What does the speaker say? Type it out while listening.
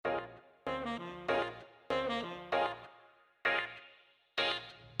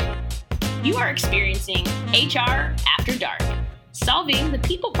You are experiencing HR After Dark, solving the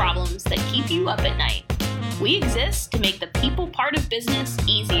people problems that keep you up at night. We exist to make the people part of business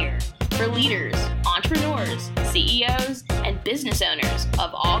easier for leaders, entrepreneurs, CEOs, and business owners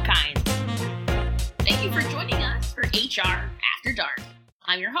of all kinds. Thank you for joining us for HR After Dark.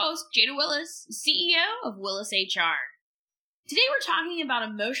 I'm your host, Jada Willis, CEO of Willis HR. Today we're talking about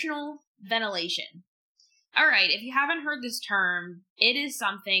emotional ventilation. All right, if you haven't heard this term, it is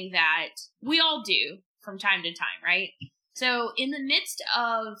something that we all do from time to time, right? So in the midst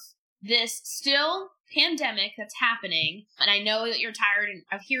of this still pandemic that's happening, and I know that you're tired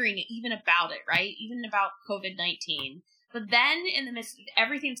of hearing even about it, right? Even about COVID-19. But then in the midst of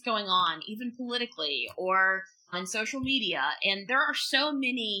everything that's going on, even politically or on social media, and there are so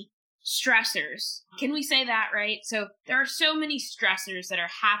many stressors. Can we say that, right? So there are so many stressors that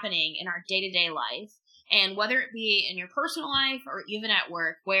are happening in our day-to-day life. And whether it be in your personal life or even at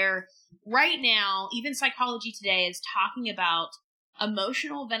work, where right now, even Psychology Today is talking about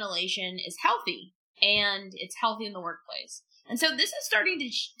emotional ventilation is healthy and it's healthy in the workplace. And so this is starting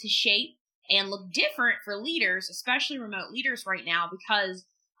to shape and look different for leaders, especially remote leaders right now, because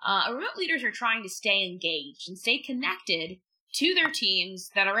remote leaders are trying to stay engaged and stay connected to their teams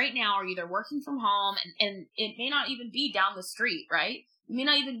that are right now are either working from home and it may not even be down the street, right? You may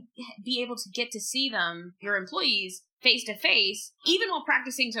not even be able to get to see them, your employees, face to face, even while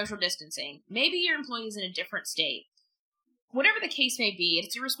practicing social distancing. Maybe your employee is in a different state. Whatever the case may be,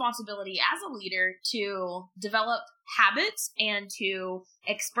 it's your responsibility as a leader to develop habits and to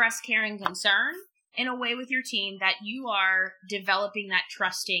express care and concern in a way with your team that you are developing that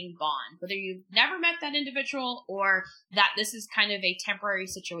trusting bond, whether you've never met that individual or that this is kind of a temporary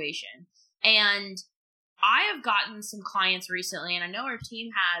situation. And I have gotten some clients recently, and I know our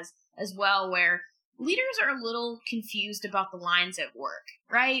team has as well, where leaders are a little confused about the lines at work,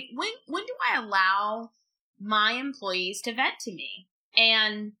 right? When do I allow my employees to vent to me?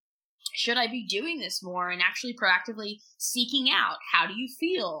 And should I be doing this more and actually proactively seeking out, how do you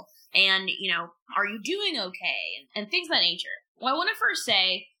feel? And, are you doing okay? And things of that nature. Well, I want to first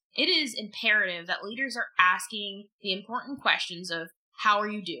say it is imperative that leaders are asking the important questions of how are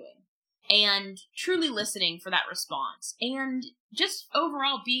you doing? And truly listening for that response. And just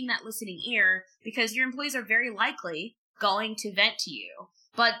overall being that listening ear, because your employees are very likely going to vent to you.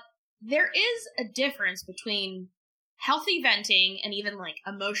 But there is a difference between healthy venting and even like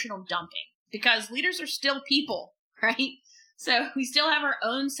emotional dumping, because leaders are still people, right? So we still have our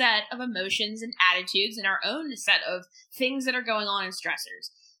own set of emotions and attitudes and our own set of things that are going on and stressors.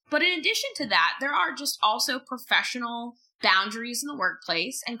 But in addition to that, there are just also professional boundaries in the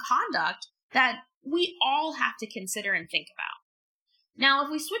workplace and conduct that we all have to consider and think about. Now,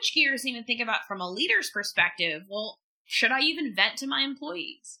 if we switch gears and even think about from a leader's perspective, well, should I even vent to my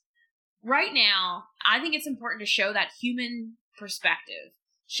employees? Right now, I think it's important to show that human perspective,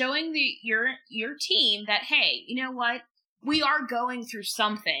 showing your team that, hey, you know what? We are going through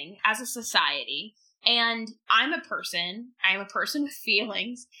something as a society, and I'm a person with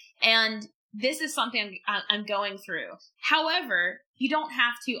feelings, and this is something I'm going through. However, you don't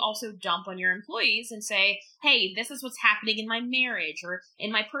have to also dump on your employees and say, hey, this is what's happening in my marriage or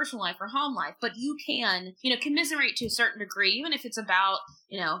in my personal life or home life. But you can, commiserate to a certain degree, even if it's about,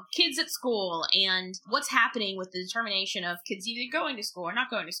 kids at school and what's happening with the determination of kids either going to school or not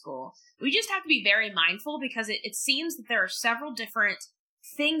going to school. We just have to be very mindful, because it seems that there are several different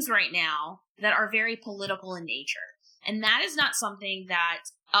things right now that are very political in nature. And that is not something that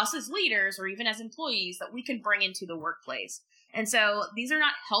us as leaders or even as employees that we can bring into the workplace. And so these are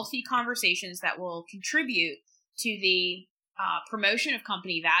not healthy conversations that will contribute to the promotion of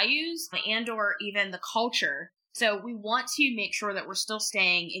company values and or even the culture. So we want to make sure that we're still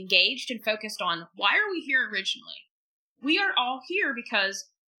staying engaged and focused on, why are we here originally? We are all here because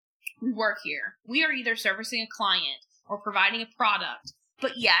we work here. We are either servicing a client or providing a product.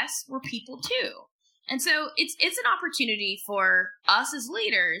 But yes, we're people too. And so it's an opportunity for us as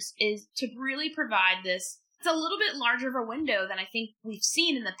leaders is to really provide this. It's a little bit larger of a window than I think we've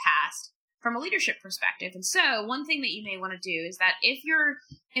seen in the past from a leadership perspective. And so one thing that you may want to do is that if your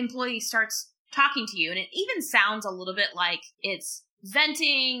employee starts talking to you, and it even sounds a little bit like it's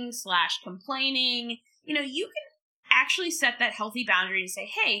venting / complaining, you can actually set that healthy boundary and say,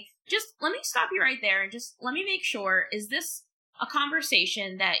 hey, just let me stop you right there and just let me make sure, is this a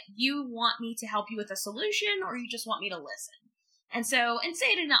conversation that you want me to help you with a solution, or you just want me to listen? And say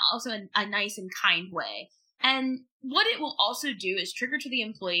it in a nice and kind way. And what it will also do is trigger to the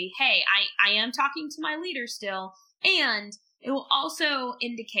employee, hey, I am talking to my leader still. And it will also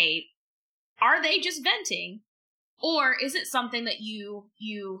indicate, are they just venting? Or is it something that you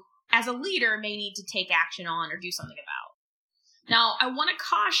as a leader, may need to take action on or do something about. Now, I want to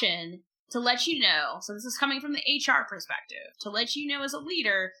caution to let you know, so this is coming from the HR perspective, to let you know as a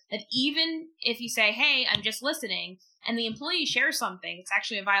leader that even if you say, hey, I'm just listening, and the employee shares something, it's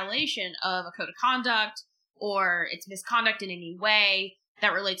actually a violation of a code of conduct, or it's misconduct in any way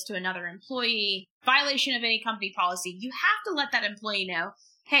that relates to another employee, violation of any company policy, you have to let that employee know,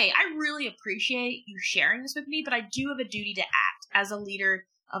 hey, I really appreciate you sharing this with me, but I do have a duty to act as a leader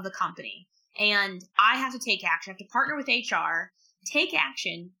of the company. And I have to take action. I have to partner with HR, take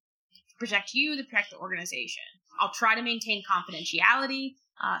action, protect you, to protect the organization. I'll try to maintain confidentiality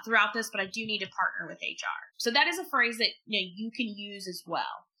throughout this, but I do need to partner with HR. So that is a phrase that you can use as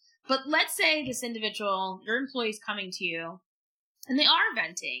well. But let's say this individual, your employee, is coming to you, and they are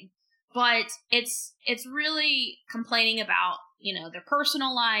venting, but it's really complaining about their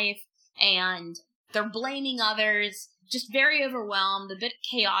personal life, and they're blaming others, just very overwhelmed, a bit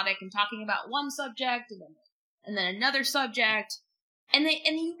chaotic, and talking about one subject and then another subject, and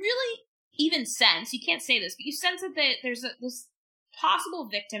you really even sense, you can't say this, but you sense that there's this possible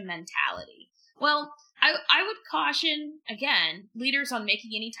victim mentality. Well, I would caution, again, leaders on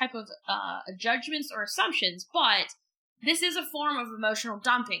making any type of judgments or assumptions, but this is a form of emotional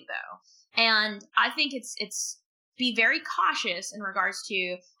dumping, though. And I think it's be very cautious in regards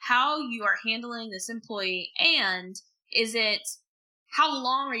to how you are handling this employee, and how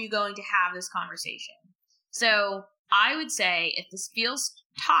long are you going to have this conversation? So I would say if this feels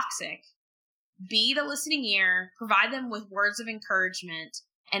toxic, be the listening ear, provide them with words of encouragement,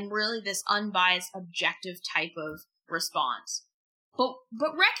 and really this unbiased, objective type of response.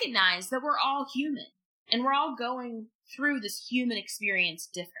 But recognize that we're all human, and we're all going through this human experience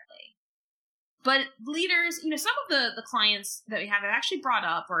differently. But leaders, some of the clients that we have actually brought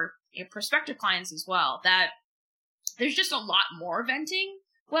up, or prospective clients as well, that there's just a lot more venting.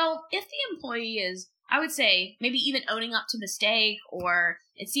 Well, if the employee is, I would say, maybe even owning up to mistake, or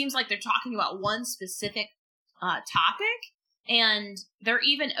it seems like they're talking about one specific topic, and they're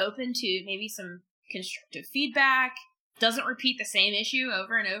even open to maybe some constructive feedback, doesn't repeat the same issue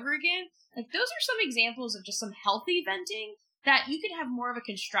over and over again. Like, those are some examples of just some healthy venting that you can have more of a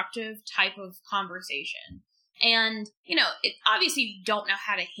constructive type of conversation. And, obviously you don't know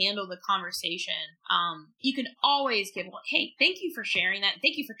how to handle the conversation. You can always give, hey, thank you for sharing that.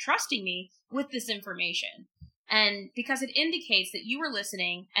 Thank you for trusting me with this information. And because it indicates that you were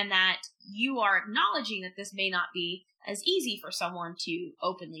listening and that you are acknowledging that this may not be as easy for someone to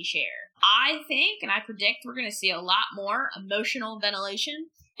openly share. I think, and I predict, we're going to see a lot more emotional ventilation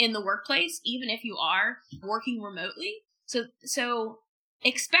in the workplace, even if you are working remotely. So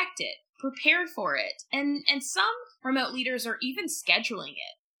expect it, prepare for it. And some remote leaders are even scheduling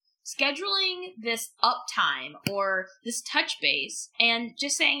it. Scheduling this uptime or this touch base and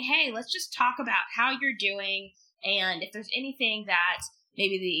just saying, hey, let's just talk about how you're doing, and if there's anything that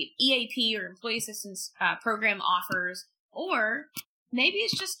maybe the EAP or Employee Assistance Program offers, or maybe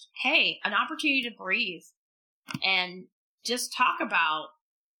it's just, hey, an opportunity to breathe and just talk about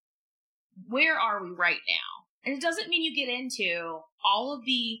where are we right now. And it doesn't mean you get into all of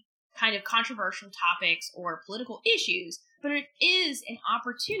the kind of controversial topics or political issues, but it is an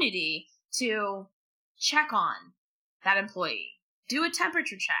opportunity to check on that employee. Do a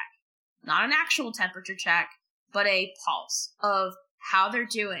temperature check. Not an actual temperature check, but a pulse of how they're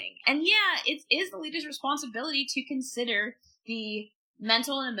doing. And yeah, it is the leader's responsibility to consider the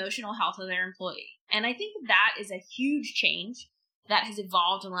mental and emotional health of their employee. And I think that is a huge change that has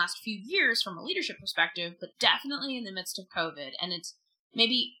evolved in the last few years from a leadership perspective, but definitely in the midst of COVID. And it's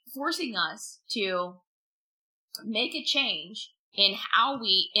maybe forcing us to make a change in how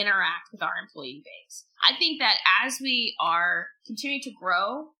we interact with our employee base. I think that as we are continuing to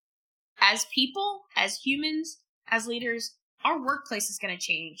grow as people, as humans, as leaders, our workplace is going to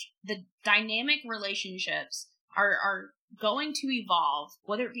change. The dynamic relationships are going to evolve,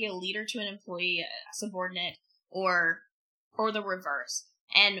 whether it be a leader to an employee, a subordinate, or the reverse.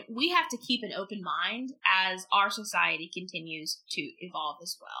 And we have to keep an open mind as our society continues to evolve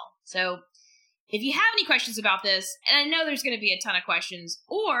as well. So if you have any questions about this, and I know there's going to be a ton of questions,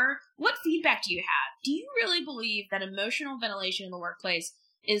 or what feedback do you have? Do you really believe that emotional ventilation in the workplace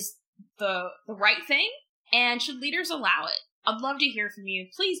is the right thing? And should leaders allow it? I'd love to hear from you.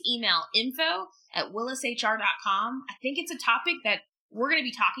 Please email info@willishr.com. I think it's a topic that we're going to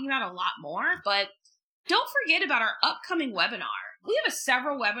be talking about a lot more, but don't forget about our upcoming webinar. We have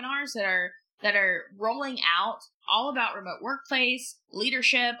several webinars that are that are rolling out all about remote workplace,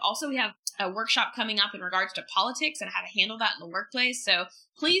 leadership. Also, we have a workshop coming up in regards to politics and how to handle that in the workplace. So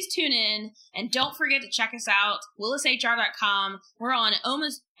please tune in, and don't forget to check us out, willishr.com. We're on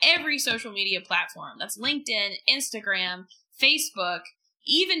almost every social media platform. That's LinkedIn, Instagram, Facebook,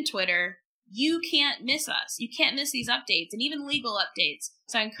 even Twitter. You can't miss us. You can't miss these updates, and even legal updates.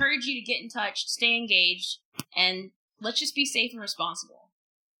 So I encourage you to get in touch, stay engaged, and let's just be safe and responsible.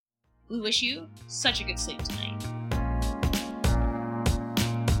 We wish you such a good sleep tonight.